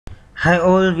Hi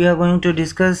all, we are going to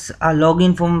discuss a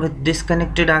login form with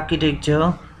disconnected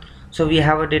architecture. So we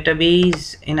have a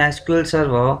database in SQL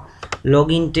Server,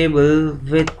 login table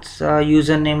with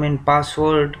username and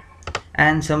password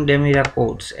and some demo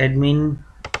codes, admin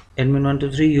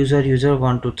 123, user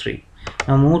 123.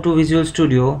 Now move to Visual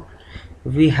Studio.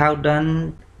 We have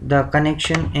done the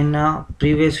connection in a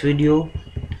previous video,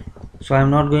 so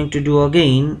I'm not going to do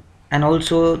again, and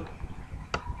also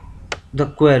the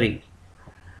query.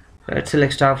 Let's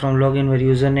select star from login where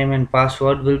username and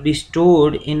password will be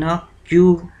stored in a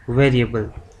queue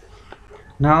variable.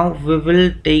 Now we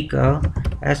will take a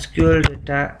SQL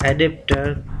data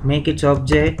adapter, make its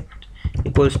object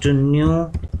equals to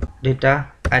new data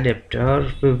adapter.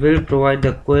 We will provide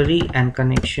the query and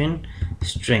connection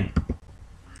string.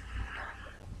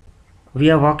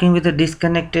 We are working with a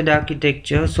disconnected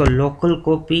architecture, so local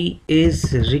copy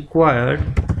is required.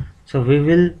 So we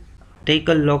will take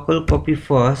a local copy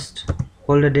first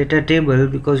called a data table,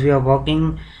 because we are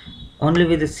working only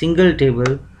with a single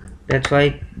table. That's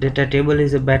why data table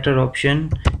is a better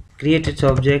option. Create its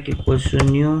object equals to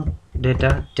new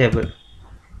data table.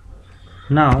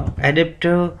 Now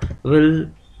adapter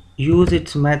will use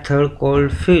its method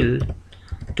called fill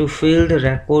to fill the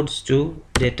records to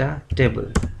data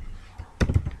table.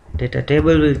 Data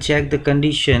table will check the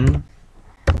condition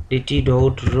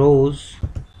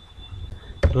dt.rows.count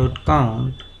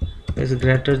is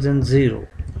greater than 0.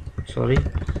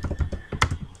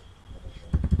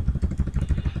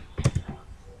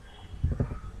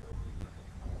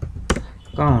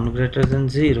 Count greater than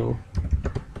 0.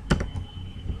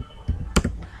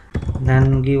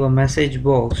 Then give a message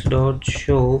box dot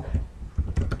show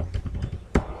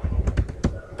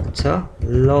it's a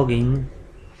login,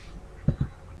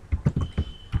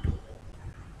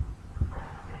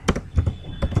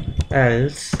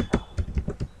 else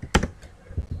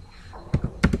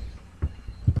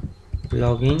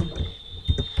login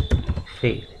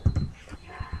failed.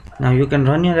 Now you can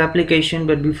run your application,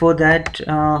 but before that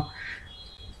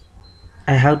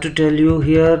I have to tell you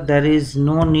here there is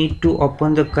no need to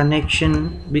open the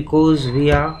connection because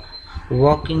we are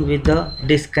working with the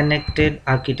disconnected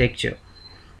architecture.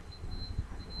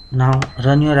 Now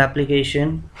run your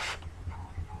application.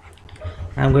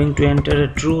 I'm going to enter a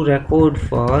true record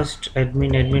first,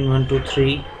 admin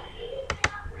 123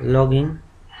 login,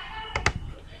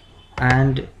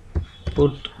 and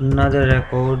put another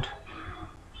record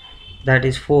that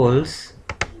is false,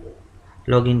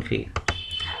 login failed.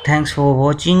 Thanks for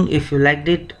watching. If you liked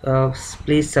it,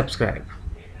 please subscribe.